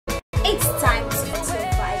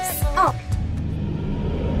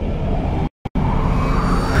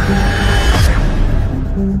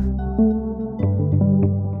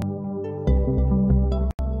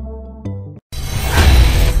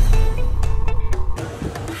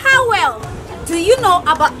Do you know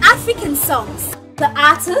about African songs? The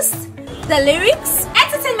artists, the lyrics?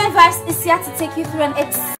 Entertainment Vibes is here to take you through an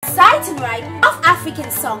exciting ride of African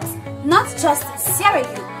songs, not just in Sierra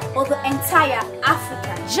Leone, but the entire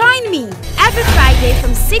Africa. Join me every Friday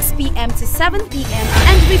from 6 p.m. to 7 p.m.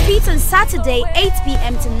 and repeat on Saturday 8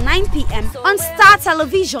 p.m. to 9 p.m. on Star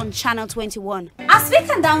Television Channel 21. As we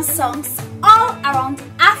can dance songs all around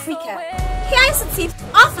Africa. Here is a tip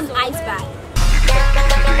of an iceberg.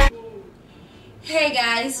 Hey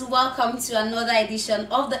guys, welcome to another edition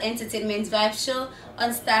of the Entertainment Vibe Show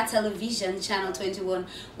on Star Television Channel 21.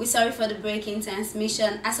 We're sorry for the break in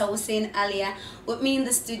transmission. As I was saying earlier, with me in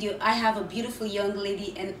the studio I have a beautiful young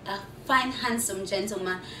lady and a fine handsome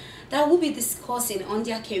gentleman that will be discussing on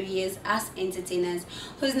their careers as entertainers,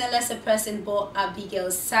 who's no less a person but Abigail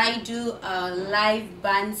Saidu, a live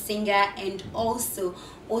band singer, and also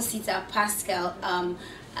Osita Pascal,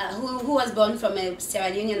 who was born from a Sierra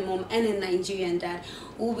Leonean mom and a Nigerian dad.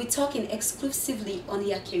 We'll be talking exclusively on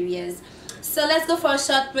their careers. So let's go for a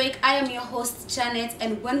short break. I am your host Janet,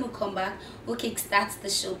 and when we come back, we'll kickstart the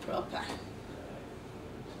show proper.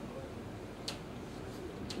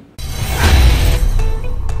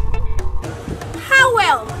 How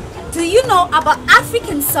well do you know about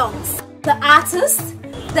African songs? The artists,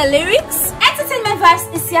 the lyrics? Entertainment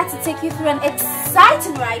Vibes is here to take you through an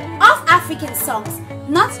exciting ride of African songs,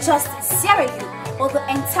 not just in Sierra Leone, but the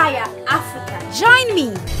entire Africa. Join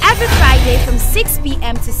me every Friday from 6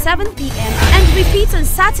 p.m. to 7 p.m. and repeat on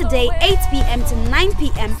Saturday 8 p.m. to 9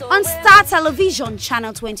 p.m. on Star Television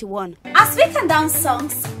Channel 21. As we can dance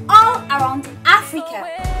songs all around Africa.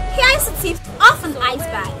 Here is a tip of an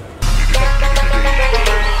iceberg.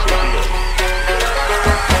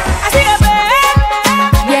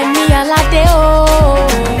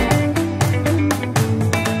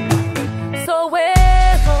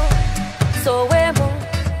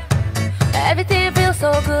 Everything feels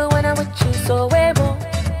so good when I'm with you, so able.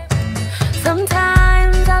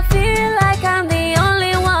 Sometimes I feel like I'm the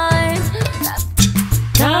only one.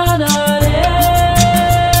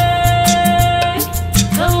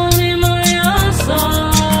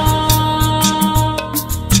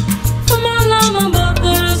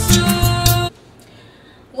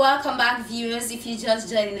 Welcome back, viewers. If you just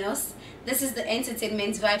joining us, this is the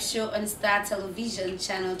Entertainment Vibe Show on Star Television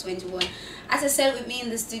Channel 21. As I said, with me in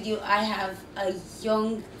the studio I have a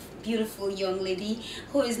young, beautiful young lady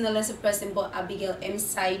who is no less a person but Abigail M.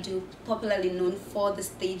 Saidu, popularly known for the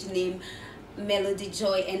stage name Melody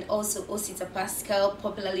Joy, and also Osita Pascal,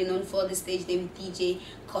 popularly known for the stage name DJ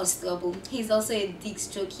Constable. He's also a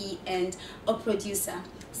disc jockey and a producer.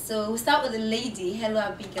 So we'll start with the lady. Hello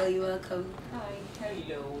Abigail, you're welcome. Hi,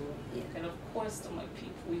 hello. Yeah. And of course to my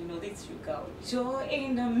people, you know this you got joy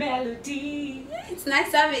in the melody. It's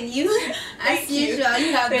nice having you. As usual,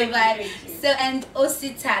 you have the vibe. So, and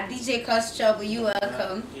Osita, DJ Constable, you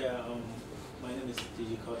welcome. My name is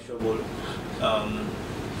DJ Constable.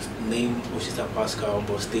 Name Osita Pascal,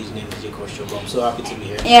 but stage name DJ Constable. I'm so happy to be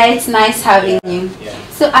here. Yeah, it's nice having you. Yeah.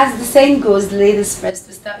 So as the saying goes, ladies first,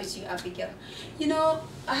 to start with you, Abigail. You know,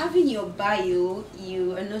 having your bio,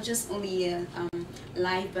 you are not just only a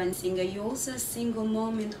live band singer, you're also a single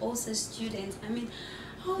mom and also a student. I mean,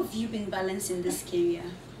 how have you been balancing this career?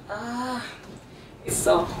 It's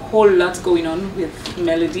a whole lot going on with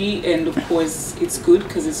Melody, and of course it's good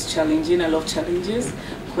because it's challenging. I love challenges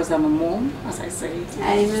because I'm a mom, as I say.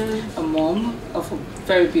 I know. A mom of a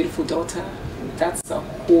very beautiful daughter. That's a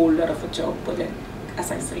whole lot of a job, but then,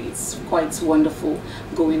 as I say, it's quite wonderful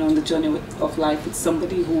going on the journey of life with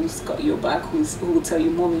somebody who's got your back, who will tell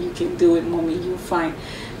you, mommy, you can do it, mommy, you're fine.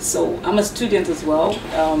 So I'm a student as well,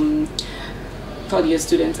 third year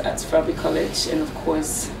student at Fabric College, and of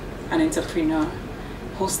course an entrepreneur,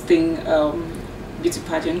 hosting beauty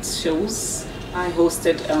pageant shows. I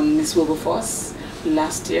hosted Miss Wilberforce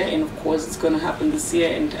last year, and of course it's going to happen this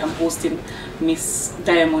year, and I'm hosting Miss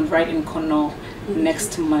Diamond right in Connaught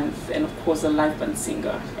next month, and of course a live band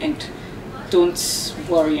singer. And don't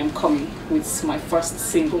worry, I'm coming with my first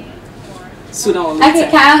single sooner or later.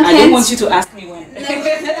 Okay, I don't want you to ask me when. No.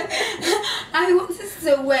 I want to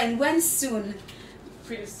say when soon?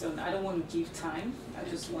 Pretty soon. I don't want to give time, I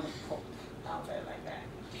just want to pop out there like that.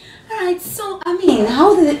 Alright, so I mean,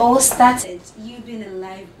 how did it all started? You being a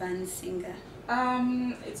live band singer?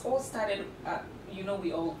 It's all started you know,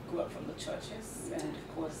 we all grew up from the churches, and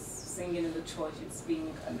of course singing in the church, it's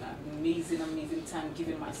been an amazing time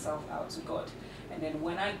giving myself out to God. And then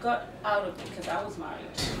when I got out of, because I was married,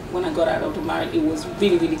 when I got out of the marriage, it was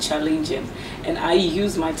really challenging, and I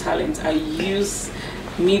used my talent. I used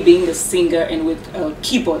me being a singer, and with a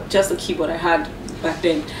keyboard, just a keyboard I had back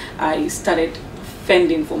then, I started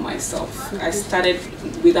fending for myself. I started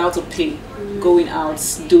without a pay, going out,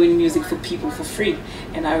 doing music for people for free.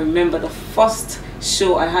 And I remember the first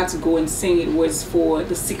show I had to go and sing, it was for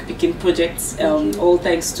the Sick Picking Project, all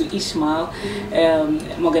thanks to Ishmael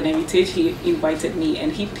Morgan Heritage. He invited me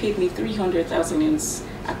and he paid me 300,000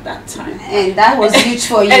 at that time. And that was huge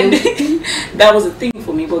for you. And that was a thing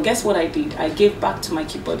for me. But guess what I did? I gave back to my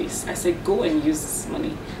keyboardist. I said, go and use this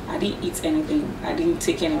money. I didn't eat anything. I didn't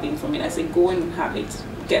take anything from it. I said, go and have it.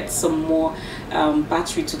 Get some more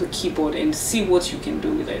battery to the keyboard and see what you can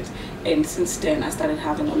do with it. And since then, I started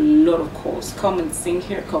having a lot of calls. Come and sing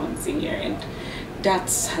here, come and sing here. And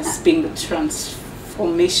that has been the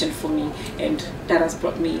transformation for me. And that has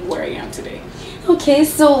brought me where I am today. Okay,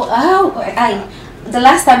 so the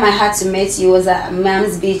last time I had to meet you was at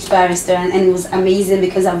Mam's Beach Bar Restaurant, and it was amazing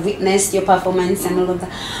because I've witnessed your performance and all of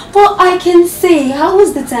that. But I can say, how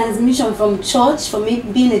was the transmission from church, from me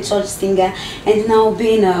being a church singer and now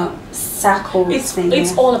being a circle singer?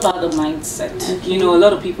 It's all about the mindset. Okay. You know, a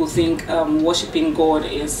lot of people think worshiping God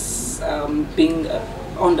is being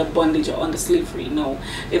under bondage or under slavery. No,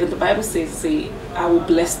 even the Bible says, say, I will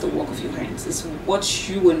bless the work of your hands. It's what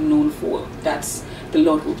you were known for that the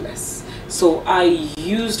Lord will bless. So I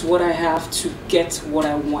used what I have to get what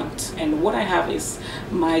I want, and what I have is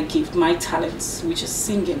my gift, my talents, which is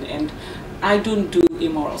singing. And I don't do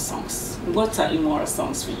immoral songs. What are immoral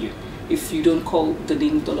songs for you? If you don't call the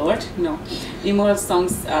name of the Lord, no. Immoral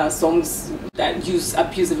songs are songs that use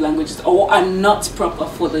abusive languages or are not proper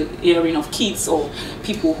for the hearing of kids or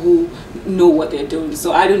people who know what they're doing.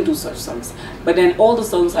 So I don't do such songs. But then all the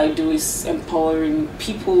songs I do is empowering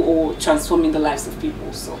people or transforming the lives of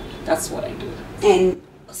people. So that's what I do. And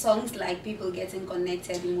songs like people getting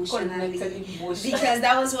connected emotionally. Because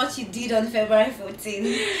that was what you did on February 14.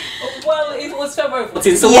 Well, it was February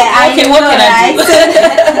 14. So yeah, what can I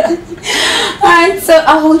do? Alright, so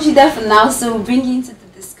I'll hold you there for now. So bringing into the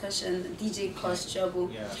discussion, DJ Cause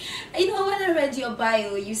Trouble. Yeah. You know, when I read your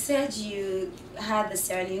bio, you said you had the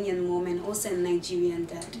Sierra Leonean mom and also a Nigerian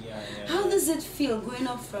dad. How does it feel growing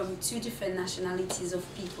up from two different nationalities of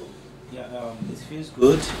people? Yeah, it feels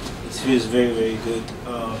good. It feels very, very good.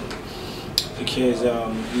 Because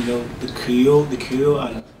you know, the Creole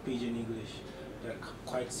and Pidgin English, they're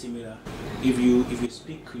quite similar. If you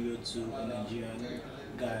speak Creole to a Nigerian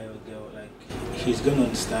guy or girl, like, he's gonna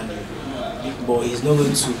understand you, but he's not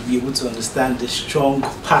going to be able to understand the strong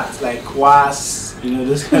parts like was, you know,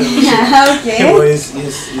 those kind of things. Okay. But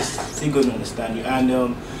he's still gonna understand you. And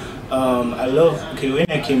I love. Okay,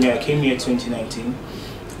 when I came here 2019.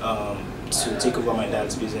 To take over my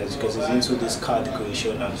dad's business because he's into this car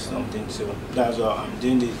decoration and something. So that's why I'm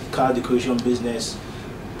doing the car decoration business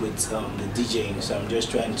with the DJing. So I'm just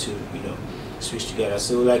trying to, you know, switch together.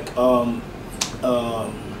 So like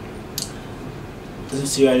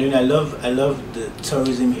Sierra Leone, I love the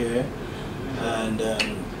tourism here, and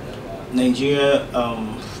Nigeria.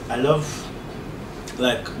 I love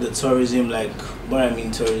like the tourism, like what I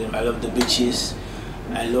mean tourism. I love the beaches.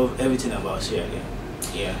 I love everything about Sierra Leone.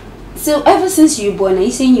 Yeah. So ever since you were born, are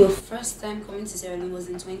you saying your first time coming to Sierra Leone was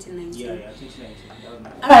in 2019? Yeah,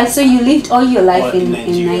 2019. Alright, so you lived all your life in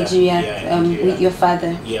Nigeria, Nigeria. With your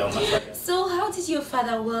father? Yeah, my father. So how did your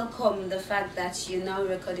father welcome the fact that you're now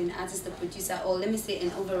recording artist, a producer, or let me say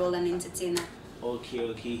an overall an entertainer?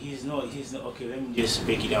 Okay, he's not, okay, let me just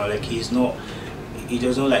break it down. Like, he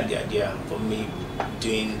doesn't like the idea of me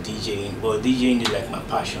doing DJing, but DJing is like my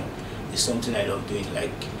passion. It's something I love doing.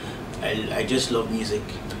 Like, I just love music.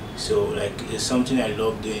 So like, it's something I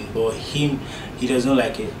love doing, but he doesn't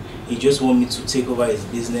like it. He just want me to take over his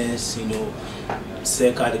business, you know,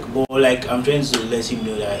 sell card. But like, I'm trying to let him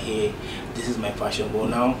know that, hey, this is my passion. But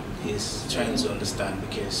now he's trying to understand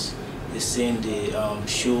because he's seeing the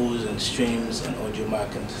shows and streams and audio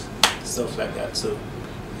mark and stuff like that. So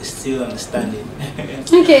he's still understanding.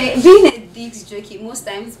 Okay, being a disc jockey, most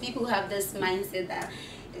times people have this mindset that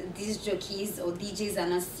these jockeys or DJs are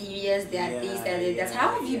not serious, they are this, they are that.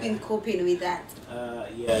 How have you been coping with that?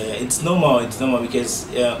 Yeah, it's normal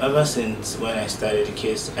because ever since when I started the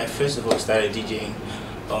case, I first of all started DJing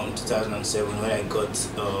 2007 when I got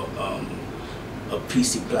a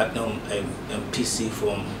PC platinum, a PC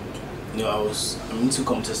from, you know, I'm into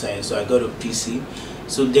computer science, so I got a PC.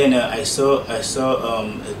 So then I saw a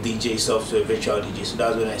DJ software, virtual DJ, so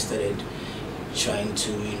that's when I started trying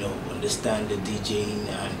to, you know, understand the DJing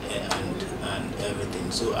and everything.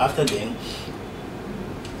 So after then,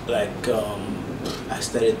 like I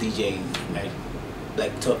started DJing. I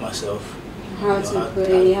like taught myself how to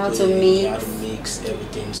play, how to mix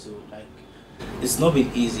everything. So like, it's not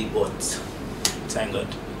been easy, but thank God.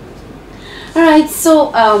 All right.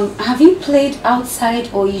 So, have you played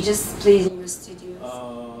outside or you just played in your studios?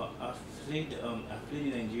 I've played in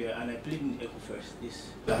Nigeria and I played in Echo First. This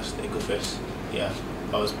last Echo First. Yeah,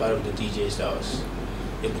 I was part of the DJs that was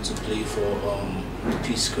able to play for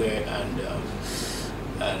P Square and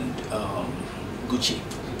Gucci.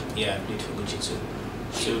 Yeah, I played for Gucci too.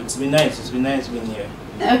 So it's been nice. It's been nice being here.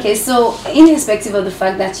 Okay, so irrespective of the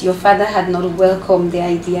fact that your father had not welcomed the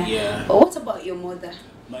idea, Yeah. but what about your mother?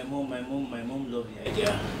 My mom loved the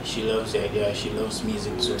idea. She loves the idea. She loves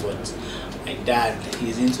music too. But my dad,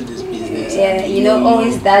 he's into this business. Yeah, and, you know,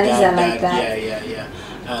 always daddies are like that. Yeah.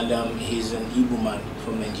 And he's an Igbo man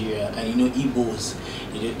from Nigeria, and you know Igbos,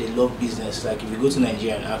 they love business. Like if you go to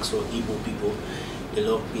Nigeria and ask for Igbo people, they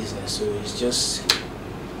love business. So it's just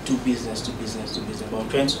do business. But I'm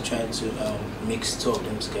trying to mix two of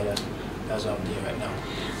them together. That's what I'm doing right now.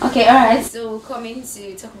 Okay, all right. So coming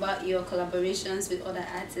to talk about your collaborations with other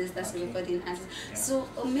artists, that's Okay. recording artists. Yeah. So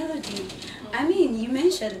Melody, I mean, you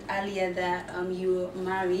mentioned earlier that you were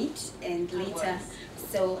married and later.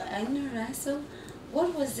 So I know, right? So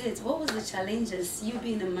what was it? What was the challenges? You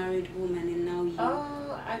being a married woman and now you.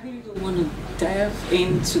 I really don't want to dive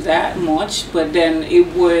into that much, but then it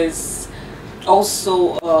was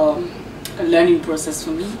also a learning process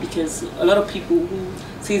for me, because a lot of people who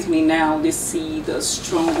sees me now, they see the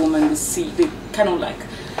strong woman, they kind of like,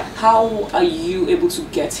 how are you able to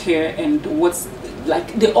get here, and what's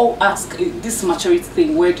like, they all ask this maturity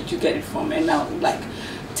thing, where did you get it from? And now, like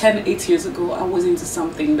 8 years ago, I was into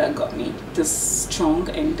something that got me this strong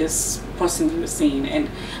and this person you were seeing, and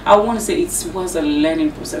I want to say it was a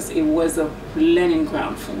learning process. It was a learning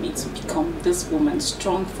ground for me to become this woman,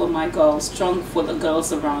 strong for my girls, strong for the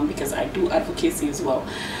girls around, because I do advocacy as well.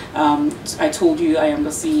 I told you I am the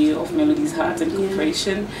CEO of Melody's Heart and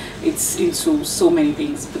Corporation. It's into so many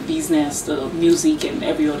things, the business, the music, and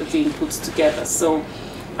every other thing put together. So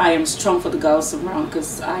I am strong for the girls around,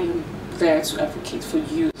 because I am there to advocate for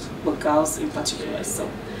youth, but girls in particular. So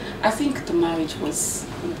I think the marriage was,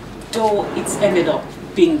 though it's ended up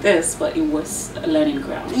being this, but it was a learning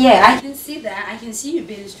ground. Yeah, I can see that. I can see you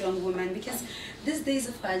being a strong woman, because these days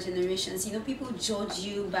of our generations, you know, people judge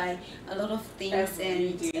you by a lot of things.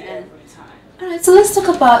 Every and time. all right, so let's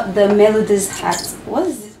talk about the Melody's Heart. What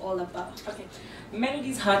is this all about? Okay.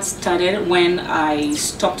 Melody's Heart started when I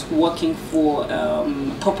stopped working for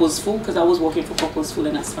Purposeful, because I was working for Purposeful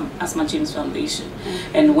and Asma James Foundation.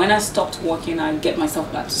 And when I stopped working, I get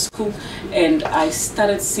myself back to school, and I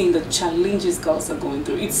started seeing the challenges girls are going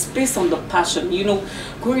through. It's based on the passion. You know,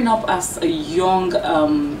 growing up as a young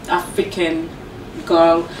African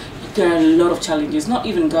girl, there are a lot of challenges. Not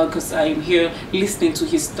even God, because I'm here listening to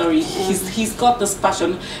his story. He's got this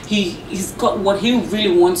passion. He's got what he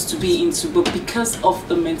really wants to be into, but because of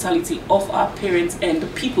the mentality of our parents and the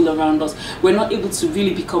people around us, we're not able to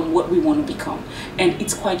really become what we want to become, and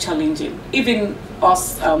it's quite challenging. Even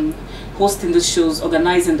us hosting the shows,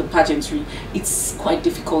 organizing the pageantry, it's quite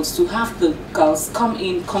difficult to have the girls come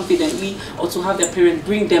in confidently, or to have their parents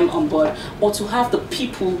bring them on board, or to have the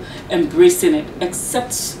people embracing it.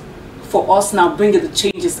 Except for us now bringing the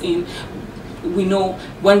changes in, we know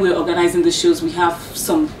when we're organizing the shows, we have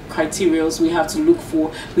some criterias we have to look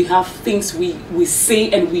for. We have things we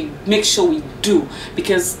say and we make sure we do,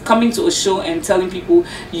 because coming to a show and telling people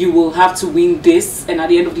you will have to win this, and at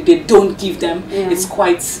the end of the day don't give them, it's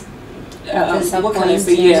quite what can I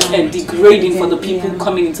say, and degrading for the people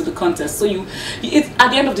coming into the contest. So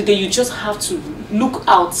at the end of the day, you just have to look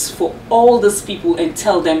out for all these people and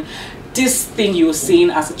tell them, this thing you're seeing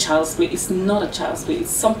as a child's play is not a child's play. It's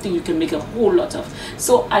something you can make a whole lot of.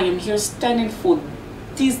 So I am here standing for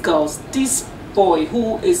these girls, this boy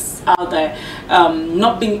who is out there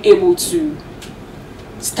not being able to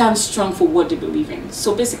stand strong for what they believe in.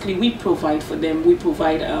 So basically we provide for them. We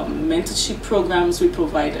provide mentorship programs. We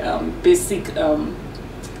provide basic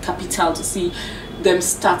capital to see them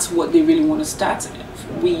start what they really want to start.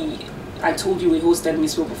 I told you we hosted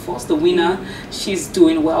Miss Wilberforce, the winner. She's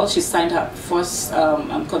doing well. She signed her first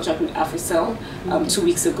contract with AfriCell 2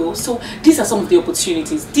 weeks ago. So these are some of the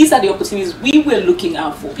opportunities. These are the opportunities we were looking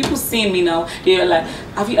out for. People seeing me now, they're like,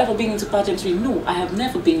 have you ever been into pageantry? No, I have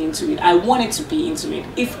never been into it. I wanted to be into it.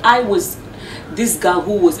 If I was this girl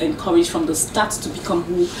who was encouraged from the start to become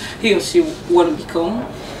who he or she want to become,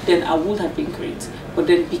 then I would have been great. But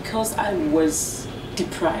then because I was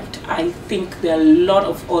deprived, I think there are a lot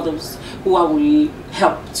of others who I will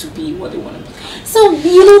help to be what they want to be. So,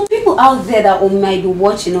 you know, people out there that might be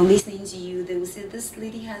watching or listening to you, they will say this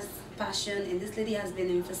lady has passion and this lady has been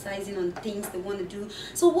emphasizing on things they want to do.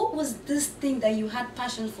 So what was this thing that you had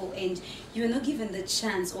passion for and you were not given the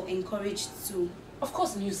chance or encouraged to? Of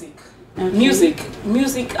course, music. Okay.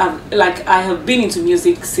 Music. Like I have been into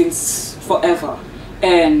music since forever,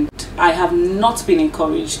 and I have not been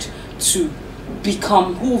encouraged to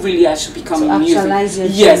become who really I should become in music. Actualize your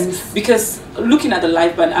Yes, dreams. because looking at the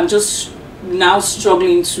live band, I'm just now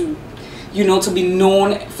struggling to, you know, to be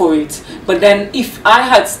known for it. But then if I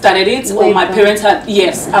had started it, or my parents had,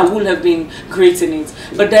 yes, I would have been great in it.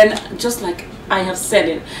 But then, just like I have said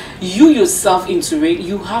it, you yourself into it,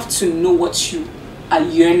 you have to know what you are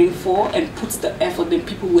yearning for and put the effort, then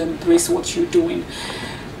people will embrace what you're doing.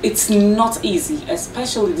 It's not easy,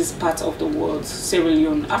 especially this part of the world, Sierra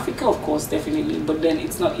Leone, Africa of course, definitely, but then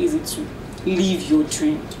it's not easy to live your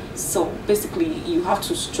dream. So basically you have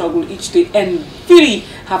to struggle each day and really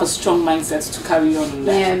have a strong mindset to carry on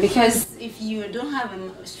that. Yeah, because if you don't have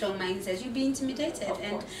a strong mindset, you'll be intimidated.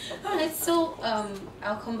 And alright, so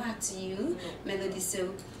I'll come back to you, Melody.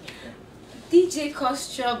 So DJ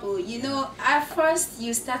caused trouble. You know, at first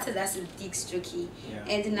you started as a disc jockey,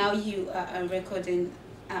 and now you are a recording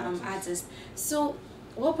artist. So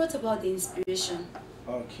what brought about the inspiration?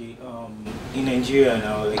 Okay, in Nigeria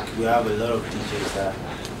now, like we have a lot of DJs that,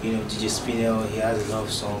 you know, DJ Spinel, he has a lot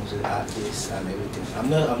of songs with artists and everything. I'm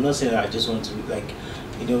not saying that I just want to be like,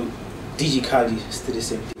 you know, DJ Khaled is still the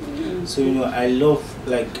same thing. So you know, I love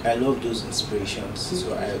those inspirations.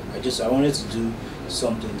 So I wanted to do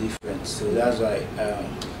something different. So that's why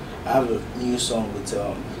I have a new song with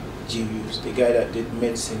G-Views, the guy that did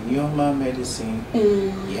Medicine, You're My Medicine.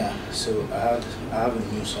 Yeah, so I have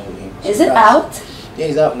a new song with him. So is it out? Yeah,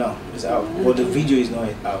 it's out now. It's out. But the video is not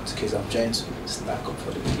out because I'm trying to stack up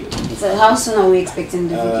for the video. So how soon are we expecting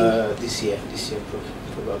the video? This year,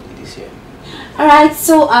 probably this year. Alright,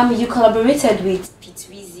 so you collaborated with Pete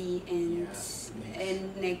Weezy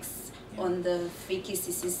and Next on the Freaky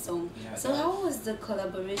Sissy song. So how was the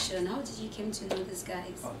collaboration? How did you come to know these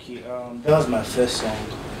guys? Okay, that was my first song.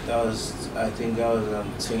 I think that was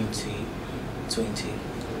 2020.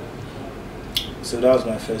 So that was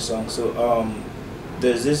my first song. So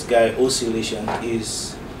there's this guy Oscillation,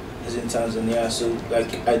 is in Tanzania. So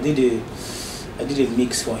like I did a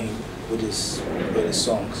mix for him with his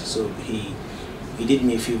songs. So he did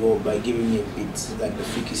me a favor by giving me a beat, like the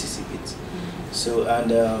Freaky Sissy beat. So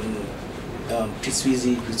and Pete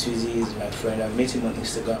Weezy is my friend. I met him on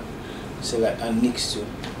Instagram. So like, and Nix too.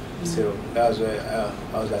 So that was where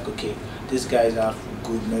I was like, okay, these guys have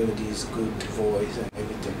good melodies, good voice and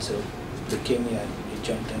everything. So they came in and they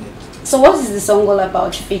jumped on it. So what is the song all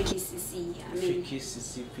about, Freaky Sissy? Freaky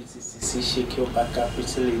Sissy, pretty sissy, shake your back up,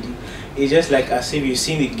 pretty lady. It's just like as if you've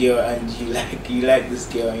seen a girl and you like this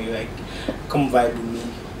girl and you're like, come vibe with me.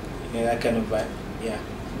 You know, that kind of vibe. Yeah.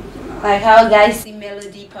 Like how guys see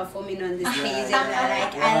Melody performing on the stage and they're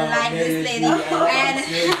like, I like this lady. And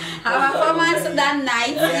her performance that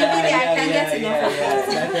night, really I can't get enough of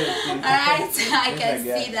it. Alright, I can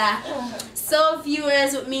see that. So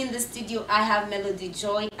viewers, with me in the studio, I have Melody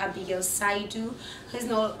Joy Abigail Saidu, who's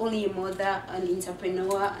not only a mother, an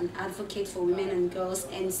entrepreneur, an advocate for women and girls,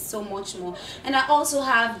 and so much more. And I also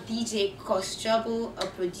have DJ Trouble, a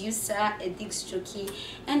producer, a disc jockey,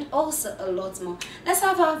 and also a lot more. Let's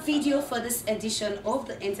have our video for this edition of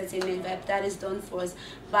the Entertainment Vibe that is done for us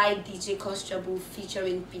by DJ Trouble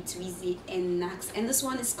featuring Pete Weezy and Nax. And this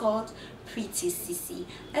one is called Pretty Sissy.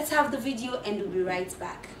 Let's have the video and we'll be right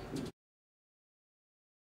back.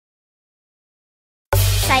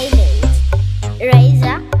 Silent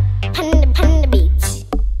Razor Panda Beach.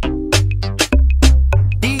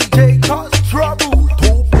 DJ cause trouble.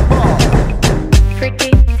 Pretty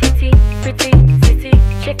city,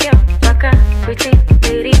 check your baka. Pretty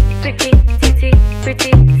lady, pretty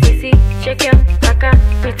city, check your baka.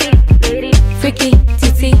 Pretty lady, freaky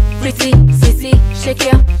city, shake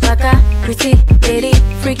your baka. Pretty lady,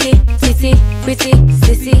 freaky city,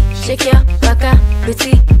 shake your baka.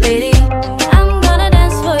 Pretty lady, I'm gonna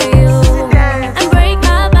dance for you and break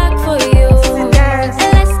my back for you.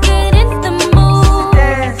 Let's get in the mood.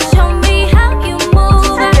 Show me how you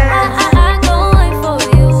move. I go in for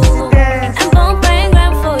you and bump and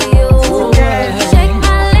grind for you. Check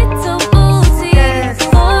my little booty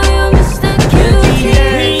for you, Mr. Cutie.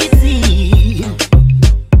 Crazy.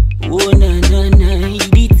 Oh na na na,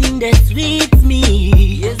 the thing that sweets me.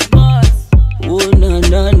 Yes, boss. Oh na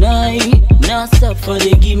na na, now stop for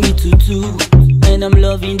they give me tutu. And I'm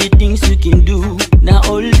loving the things you can do. Now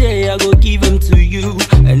all day I go give them to you.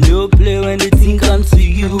 And no play when the thing comes to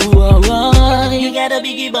you. You got a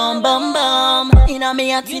biggie bum bum bum. Inna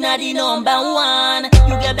me heart inna the number one.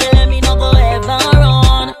 You get belly me no go ever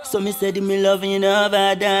run. So me said me love you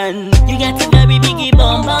never done. You got a very biggie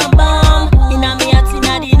bum bum bum. Inna me heart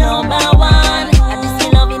inna the number one. I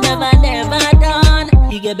just love you never done.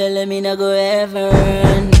 You get belly, me no go ever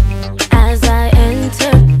run. As I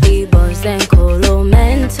enter, the boys and colo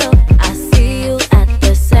mental. I see you at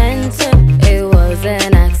the center. It was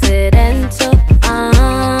an accidental.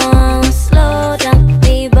 Slow down,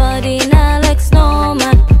 me body now like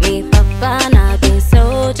snowman. Me papa now been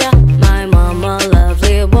soldier. My mama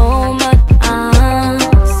lovely woman.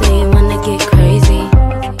 Say you wanna get crazy,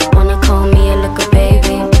 wanna call me a little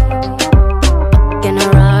baby. In a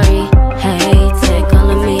Rari, hey, take all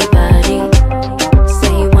of me body.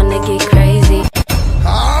 Say you wanna get crazy.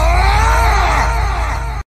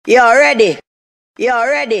 You're ready. You're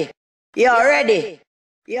ready. You're ready.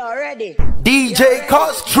 You're ready. DJ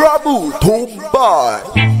cause trouble, too bad.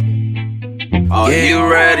 Are you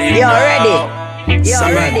ready? You're now? ready. You're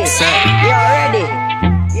Somebody ready. say, You're ready.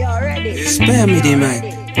 You're ready. spare me the mic.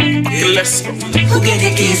 Okay, let's go. Who get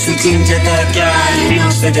the keys to ginger that girl? You know,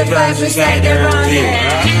 so the vibes reside around here.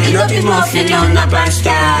 You know, be muffin on the bad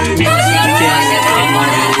style. You know, see the girls that come on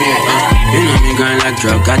here. You know me grind like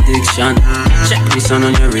drug addiction. Check me son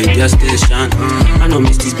on your radio station. I know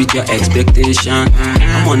miss this beat your expectation.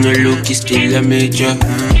 I'm on the look, you still a major.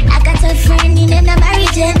 I got a friend in a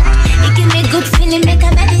marriage. It give me good feeling, make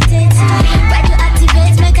her meditate. Try to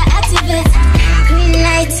activate, make her activate. Green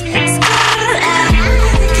light,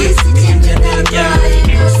 Keys to ginger that girl.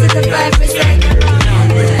 You know, so the vibes reside around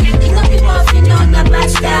here. You know, be muffin on the bad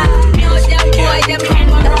style. You know, them boy, them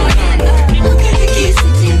come on here. Who get the keys to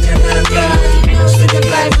ginger that girl? You know, so the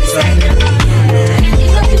vibes reside around here. You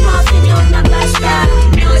know, be muffin on the bad style.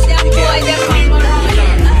 You know, them boy, them come on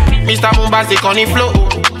here. Mr. Bombastic on the flow.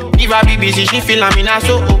 If I be busy, she feel I'm in a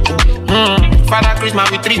so. Father Christmas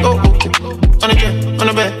with 3 oh. On the chair, on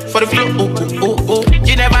the bed, for the flow.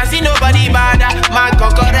 You never see nobody bad. My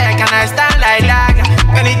correct, and I stand like that.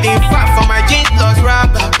 Anything fat for my jeans, lost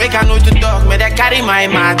rapper. Make I know to dog, may they carry my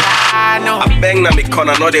matter. No. I bang na me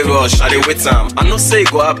corner, no they rush, I they wait time. I know say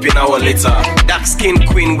go up in hour later. Dark skin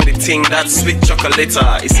queen with the thing, that sweet chocolate.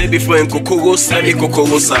 It say before in Kokogos, let me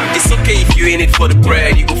Kokogosa. It's okay if you ain't it for the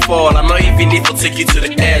bread, you go fall. I know even need to take you to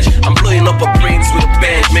the edge. I'm blowing up her brains with a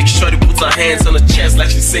bench. Make sure they put her hands on her chest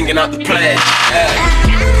like she's singing out the pledge. Yeah.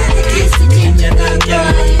 The keys to ginger that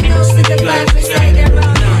girl. You know, so the vibes reside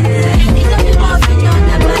around here. You know, be muffin on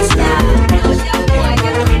the bad style. You know, them boy,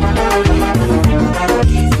 them come on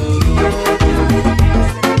here.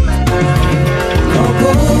 No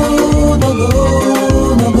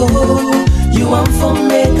go. You want for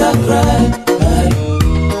make her cry.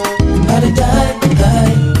 I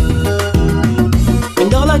die.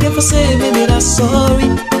 And all I get for say, baby, that's sorry.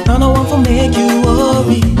 I don't want to make you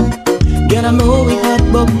worry. Girl, I know we hot,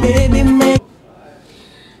 but baby, make.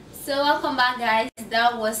 So welcome back, guys.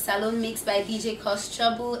 That was Salon Mix by DJ Cause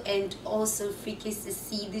Trouble and also Freaky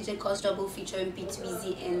CC, DJ Cause Trouble featuring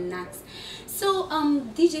P2Easy and Nax. So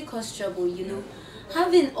DJ Cause Trouble, you know,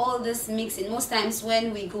 having all this mixing, most times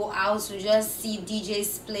when we go out we just see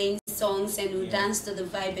DJs playing songs and we dance to the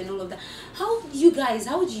vibe and all of that. How do you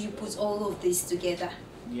put all of this together?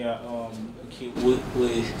 Yeah, okay,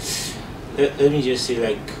 let me just say,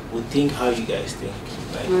 like, we think how you guys think.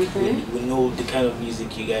 Like, we know the kind of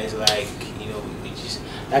music you guys like, you know, we just,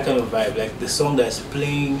 that kind of vibe. Like, the song that's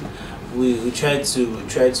playing, we try to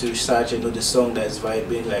research and know the song that's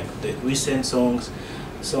vibing, like the recent songs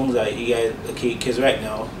that you guys, okay, because right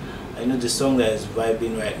now, I know the song that is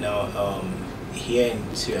vibing right now, here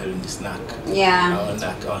in Sierra Leone is Knack. Yeah.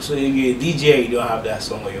 So if you're a DJ, you don't have that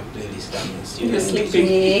song on your playlist, that means you're sleeping.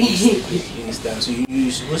 You understand? So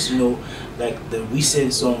you're supposed to know, like, the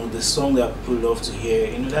recent song, the song that people love to hear,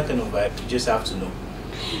 you know, that kind of vibe. You just have to know.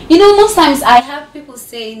 You know, most times I have people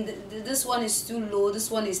saying this one is too low, this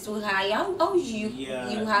one is too high. How you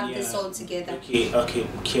have this all together? Okay,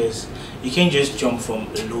 because you can't just jump from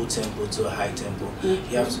a low tempo to a high tempo.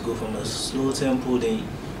 You have to go from a slow tempo, then you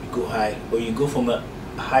go high, or you go from a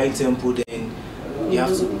high tempo, then you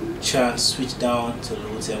have to try and switch down to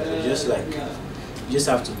low tempo. You just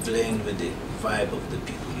have to blend with the vibe of the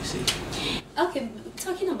people, you see. Okay,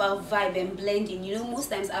 talking about vibe and blending, you know, most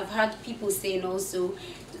times I've heard people saying also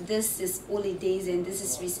this is early days and this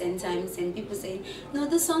is recent times, and people saying no,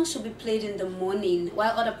 this song should be played in the morning,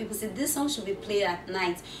 while other people say this song should be played at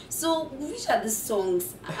night. So which are the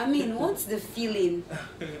songs? I mean, what's the feeling?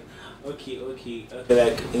 Okay.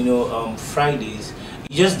 Like, you know, Fridays,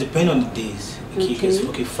 it just depend on the days.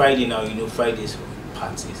 Okay, Friday now, you know, Fridays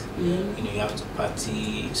parties. You know, you have to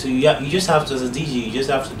party. So you just have to, as a DJ, you just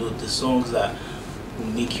have to do the songs that will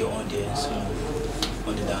make your audience move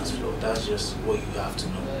on the dance floor. That's just what you have to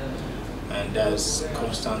know, and that's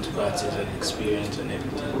constant practice and experience and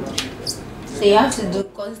everything. So you have to do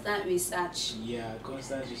constant research. Yeah,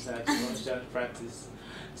 constant research, constant practice.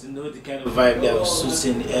 to know the kind of vibe that was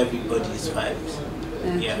suiting everybody's vibes.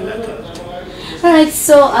 Okay. Yeah, that kind of thing. All right,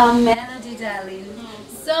 so Melody, darling.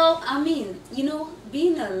 So I mean, you know,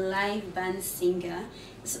 being a live band singer,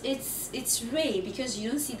 so it's rare because you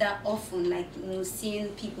don't see that often, like, you know, seeing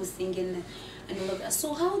people singing and all of that.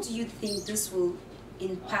 So how do you think this will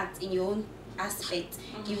impact in your own aspect?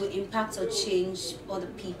 You will impact or change other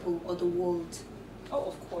people or the world? Oh,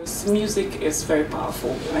 of course. Music is very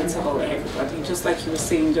powerful. I tell everybody, just like you were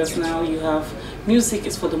saying just now, you have music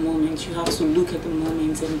is for the moment. You have to look at the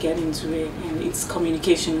moment and get into it, and it's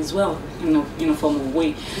communication as well, in a formal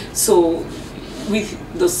way. So with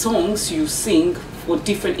the songs you sing for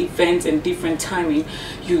different events and different timing,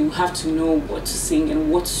 you have to know what to sing and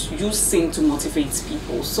what you sing to motivate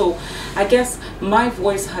people. So I guess my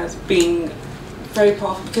voice has been very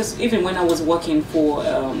powerful because even when I was working for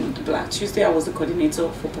the Black Tuesday, I was the coordinator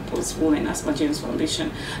for Purposeful and Asma James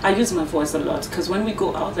Foundation. I use my voice a lot because when we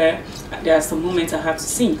go out there are some moments I have to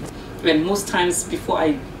sing, and most times before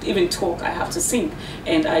I even talk I have to sing,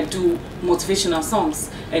 and I do motivational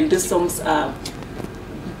songs, and these songs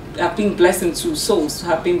have been blessing to souls,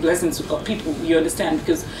 have been blessing to people, you understand,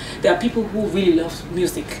 because there are people who really love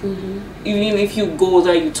music. Even if you go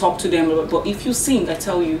there, you talk to them, but if you sing, I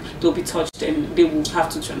tell you, they'll be touched and they will have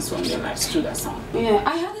to transform their lives through that song. Yeah,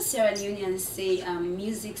 I heard the Sierra Leoneans say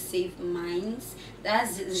music save minds.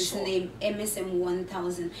 That's his name, MSM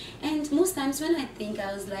 1000. And most times when I think,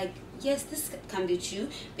 I was like, yes, this can be true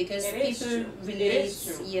because people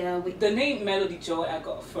relate. Yeah, with the name Melody Joy I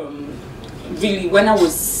got from really when I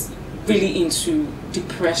was really into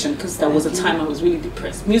depression, because there was a time I was really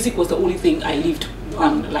depressed. Music was the only thing I lived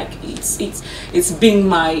on. Like it's been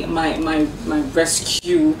my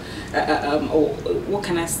rescue, or what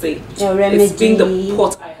can I say? It's been the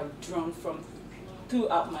pot I have drawn from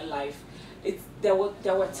throughout my life. There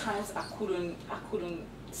were times I couldn't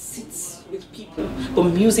sit with people, but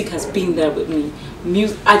music has been there with me.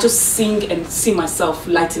 I just sing and see myself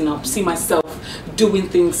lighting up, see myself doing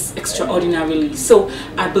things extraordinarily. So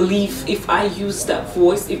I believe if I use that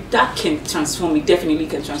voice, if that can transform me, definitely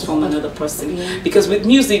can transform another person. Because with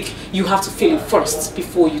music you have to feel it first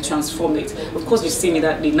before you transform it. Of course you see me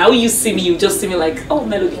that day, now you see me, you just see me like, oh,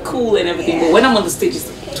 Melody, cool and everything, but when I'm on the stage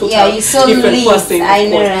it's totally different person. I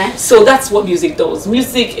know, right? So that's what music does.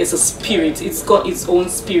 Music is a spirit, it's got its own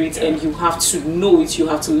spirit, and you have to know it, you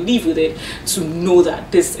have to live with it to know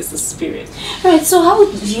that this is the spirit. Right, so how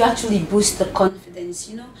would you actually boost the confidence,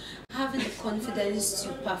 you know, having the confidence to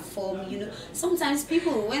perform? You know, sometimes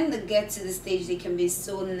people, when they get to the stage, they can be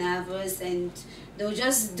so nervous and they'll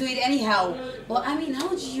just do it anyhow. But I mean,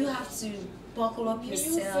 how do you have to buckle up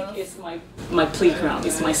yourself? Music is my playground,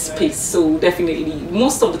 it's my space. So definitely,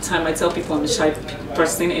 most of the time I tell people I'm a shy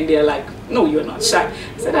person and they're like, no, you're not shy.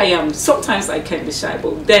 I said I am. Sometimes I can be shy,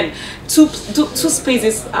 but then two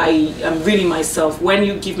spaces I am really myself. When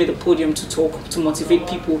you give me the podium to talk, to motivate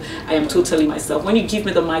people, I am totally myself. When you give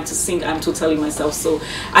me the mic to sing, I'm totally myself. So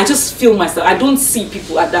I just feel myself. I don't see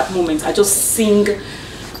people at that moment. I just sing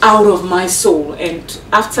out of my soul, and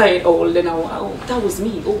after it all, then that was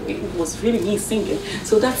me. Oh, it was really me singing.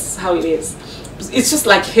 So that's how it is. It's just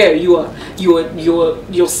like here, you're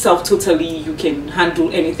yourself totally. You can handle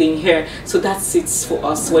anything here. So that's it for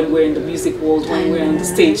us when we're in the music world, when we're on the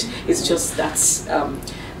stage. It's just that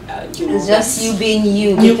you know, it's just you being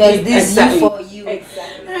you, because this is you for you.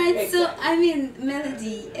 Exactly. Right. Exactly. So I mean,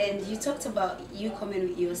 Melody, and you talked about you coming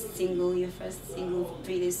with your single, your first single,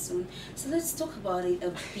 pretty soon. So let's talk about it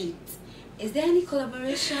a bit. Is there any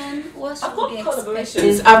collaboration? What should we be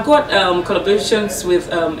expecting? I've got collaborations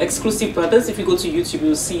with Exclusive Brothers. If you go to YouTube,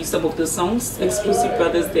 you'll see some of the songs. Exclusive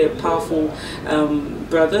Brothers, they're powerful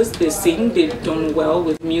brothers. They sing, they've done well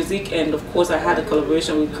with music. And of course, I had a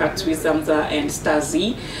collaboration with Crack Twist, Zamza and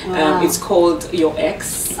Stazzy. Wow. It's called Your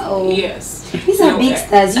Ex. Oh. Yes. These are big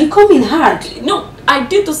stars. You come in hard. No, I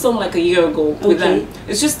did the song like a year ago with them.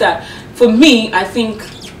 It's just that for me, I think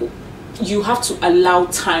you have to allow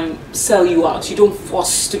time sell you out. You don't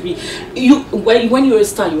force to be when you're a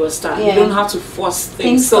star, you're a star. You don't have to force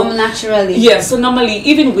things. So come naturally. Yeah, so normally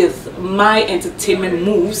even with my entertainment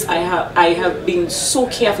moves, I have been so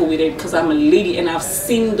careful with it because I'm a lady, and I've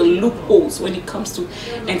seen the loopholes when it comes to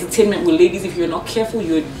entertainment with ladies. If you're not careful,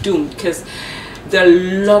 you're doomed, because there are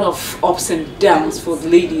a lot of ups and downs for the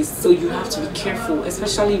ladies, so you have to be careful,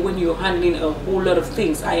 especially when you're handling a whole lot of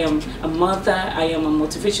things. I am a mother, I am a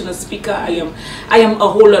motivational speaker, I am a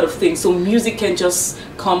whole lot of things. So music can just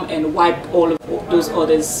come and wipe all of those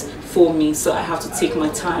others for me. So I have to take my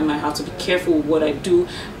time, I have to be careful with what I do,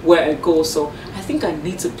 where I go. So I think I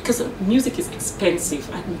need to, because music is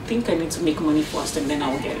expensive, I think I need to make money first and then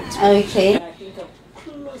I'll get it. Okay. And I think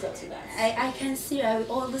I can see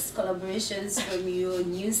all these collaborations from your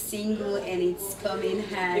new single, and it's coming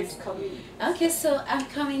hard. It's coming. Okay, so I'm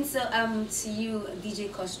coming to you,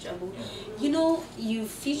 DJ Cause Trouble. You know, you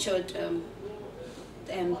featured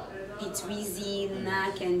Pete Weezy,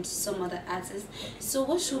 Knack, and some other artists. So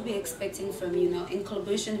what should we be expecting from you now in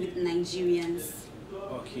collaboration with Nigerians?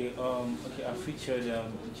 Okay, I featured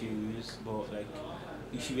Jews, but like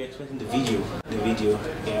you should be expecting the video,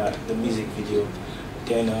 yeah, the music video.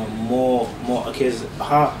 Then more. Okay, so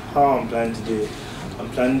how I'm planning to do it. I'm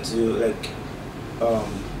planning to like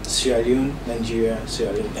Sierra Leone, Nigeria,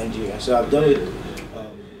 Sierra Leone, Nigeria. So I've done with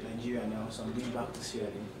Nigeria now, so I'm going back to Sierra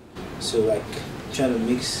Leone. So like trying to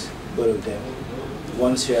mix both of them,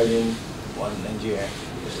 one Sierra Leone, one Nigeria,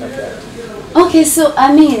 just like that. Okay, so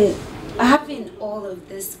I mean, having all of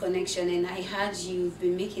this connection, and I heard you've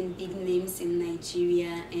been making big names in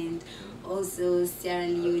Nigeria and also Sierra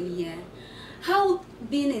Leone here. How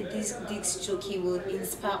being a disc jockey will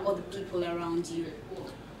inspire other people around you?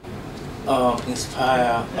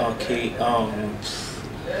 Inspire. Okay.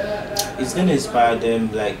 It's gonna inspire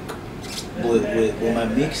them like with my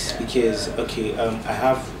mix, because okay, I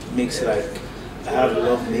have mix like I have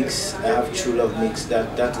love mix, I have true love mix.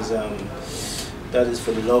 That is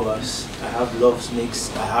for the lovers. I have loves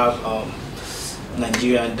mix. I have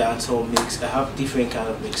Nigerian dancehall mix. I have different kind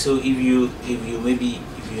of mix. So if you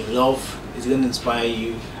love, it's gonna inspire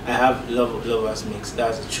you. I have lovers mix.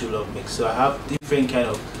 That's a true love mix. So I have different kind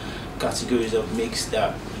of categories of mix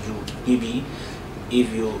that you maybe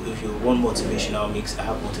if you want motivational mix, I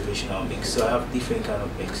have motivational mix. So I have different kind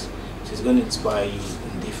of mix. So it's gonna inspire you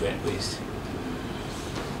in different ways.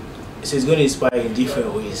 So it's going to inspire in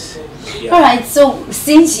different ways. Yeah. Alright, so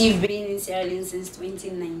since you've been in Sierra Leone since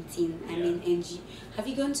 2019, I mean NG, have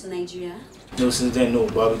you gone to Nigeria? No, since then no,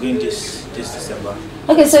 but I'll be going this December.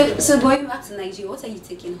 Okay, so going back to Nigeria, what are you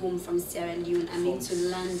taking home from Sierra Leone? I mean to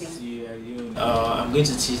London. Sierra Leone. I'm going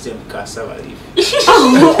to teach them cassava leaf.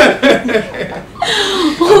 I'm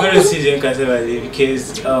going to teach them cassava leaf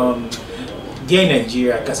because here in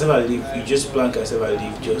Nigeria, cassava leaf, you just plant cassava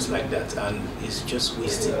leaf just like that, and it's just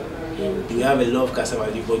wasted. You have a lot of cassava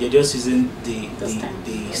leaf, but you're just using the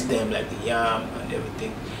stem, like the yam and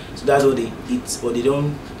everything. So that's what they eat, but they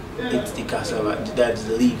don't eat the cassava, that's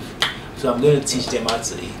the leaf. So I'm going to teach them how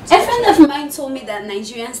to eat. A friend of mine told me that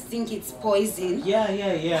Nigerians think it's poison. Yeah.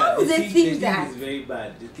 How do they think that? It's very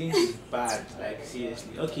bad. The thing is bad, like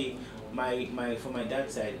seriously. Okay. From my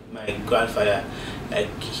dad's side, my grandfather, like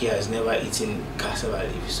he has never eaten cassava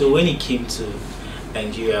leaf. So when he came to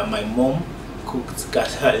Nigeria, my mom cooked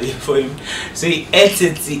cassava leaf for him. So he ate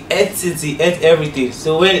it, he ate everything.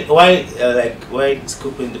 So while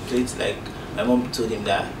scooping the plate, like my mom told him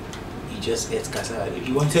that he just ate cassava leaf.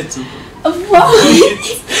 He wanted to.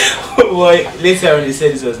 Boy, later on he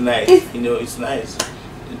said it was nice. You know, it's nice.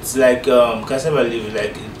 It's like cassava leaf,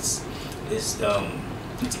 like it's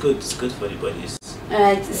good. It's good for the body.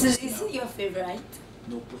 Alright, so is it your favorite?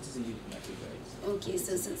 No, potato leaf is my favorite. Okay,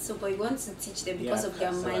 so but you want to teach them because of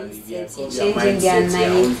their mindset, You're changing their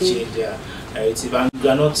narrative. Change their narrative. And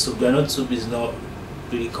granite soup is not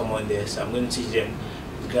really common there, so I'm going to teach them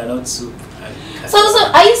granite soup. And so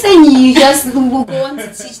are you saying you just want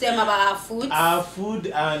to teach them about our food? Our food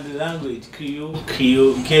and the language, Creole,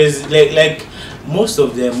 because like most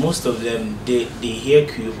of them they hear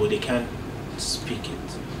Creole but they can't speak it.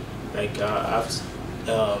 Like I have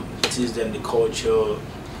to teach them the culture,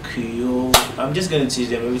 Creole. I'm just gonna teach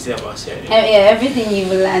them everything about Sierra Leone. Yeah, everything you've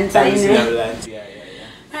learned. Everything I've learned. Yeah.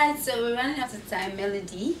 Alright, so we're running out of time,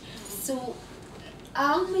 Melody. So,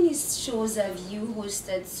 how many shows have you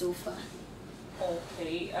hosted so far?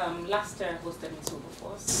 Okay, last year I hosted Miss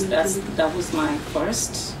Wilberforce. That was my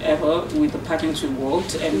first ever with the pageantry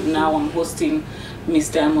world, and now I'm hosting Miss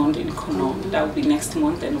Diamond in Connaught. That will be next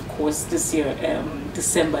month, and of course this year,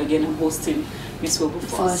 December again, I'm hosting Miss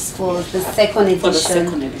Wilberforce for the second edition. For the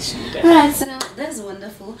second edition. Alright, so that's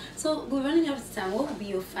wonderful. So we're running out of time. What would be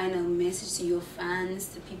your final message to your fans,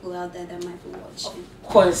 to people out there that might be watching? Of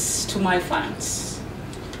course, to my fans.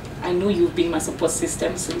 I know you've been my support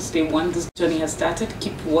system since day one this journey has started.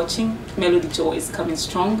 Keep watching. Melody Joy is coming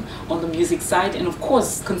strong on the music side, and of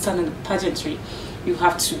course concerning the pageantry, you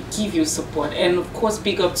have to give your support. And of course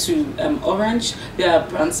big up to Orange. They are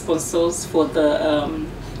brand sponsors for the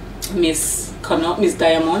Miss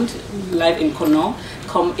Diamond live in Connaught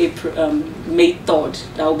come April May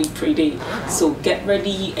 3rd. That will be pre-day, so get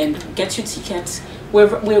ready and get your tickets. Where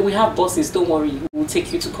we have buses, don't worry, we'll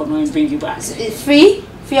take you to Connaught and bring you back. So it's free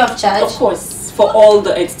of charge? Of course, for all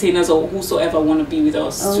the entertainers or whosoever want to be with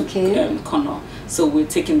us okay. to Connaught. So we're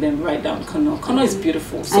taking them right down Kono. Kono is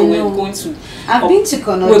beautiful. So we're going to. I've been to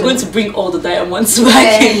Kono. We're going to bring all the diamonds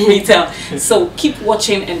back in retail. So keep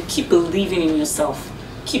watching and keep believing in yourself.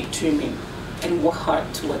 Keep dreaming and work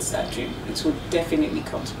hard towards that dream. It will definitely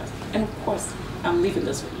come to pass. And of course, I'm leaving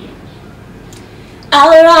this with you.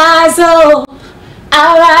 I'll rise up,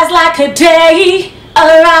 I'll rise like a day,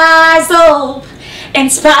 I'll rise up, in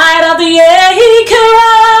spite of the ache, I'll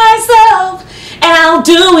rise up, and I'll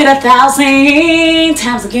do it 1,000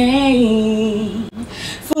 times again.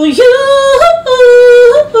 For you,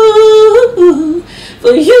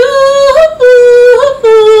 for you,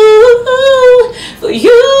 for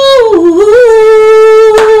you.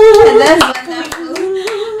 And that's wonderful.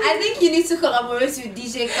 I think you need to collaborate with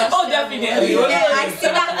DJ Costa. Oh, definitely. Yeah, I see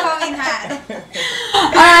that coming hard.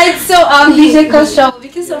 Alright, so DJ Costa,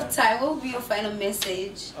 because of time, what will be your final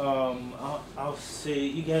message? I'll say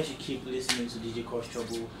you guys should keep listening to DJ Costa.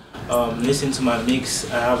 Listen to my mix.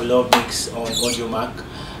 I have a lot of mix on Audio Mac.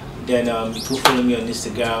 Then do follow me on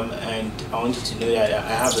Instagram, and I want you to know that I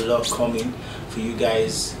have a lot coming for you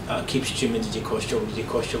guys. Keep streaming DJ Costa. DJ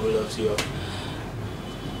Costa loves you.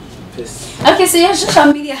 Peace. Okay, so your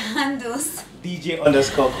social media handles. DJ_Coach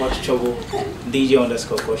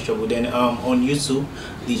DJ_Coach. Then on YouTube,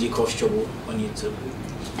 DJ Coach on YouTube.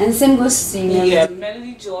 And same goes to you. Yeah,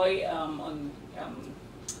 Melody Joy on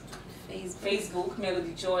Facebook,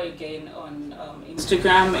 Melody Joy again on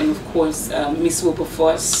Instagram, and of course Miss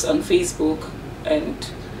Wilberforce on Facebook, and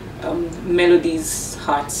Melody's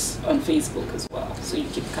Hearts on Facebook as well. So you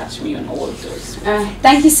can catch me on all of those.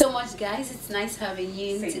 Thank you so much, guys. It's nice having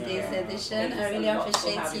you in today's edition. I really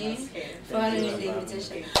appreciate you for honoring the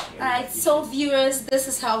invitation. Alright, so viewers, this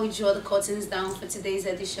is how we draw the curtains down for today's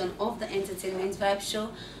edition of the Entertainment Vibe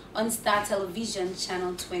Show on Star Television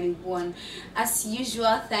Channel 21. As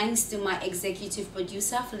usual, thanks to my executive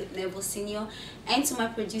producer Philip Neville Sr. and to my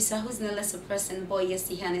producer, who's no less a person, boy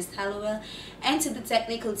Yesihanis Hallowell, and to the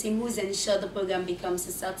technical team who's ensured the program becomes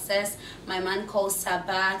a success, my man called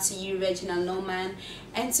Sabah, to you Reginald Norman,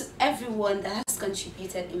 and to everyone that has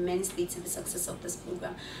contributed immensely to the success of this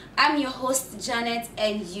program. I'm your host Janet,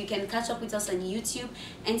 and you can catch up with us on YouTube,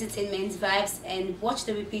 Entertainment Vibes, and watch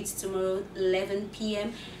the repeat tomorrow 11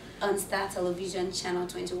 p.m. on Star Television Channel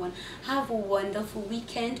 21. Have a wonderful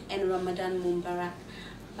weekend and Ramadan Mubarak.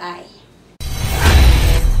 Bye.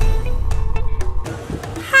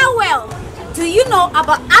 How well do you know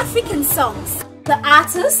about African songs? The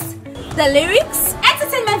artists, the lyrics?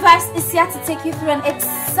 Entertainment Vibes is here to take you through an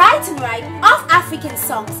exciting ride of African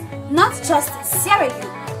songs, not just Sierra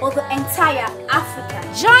Leone, but the entire Africa.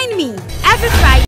 Join me every Friday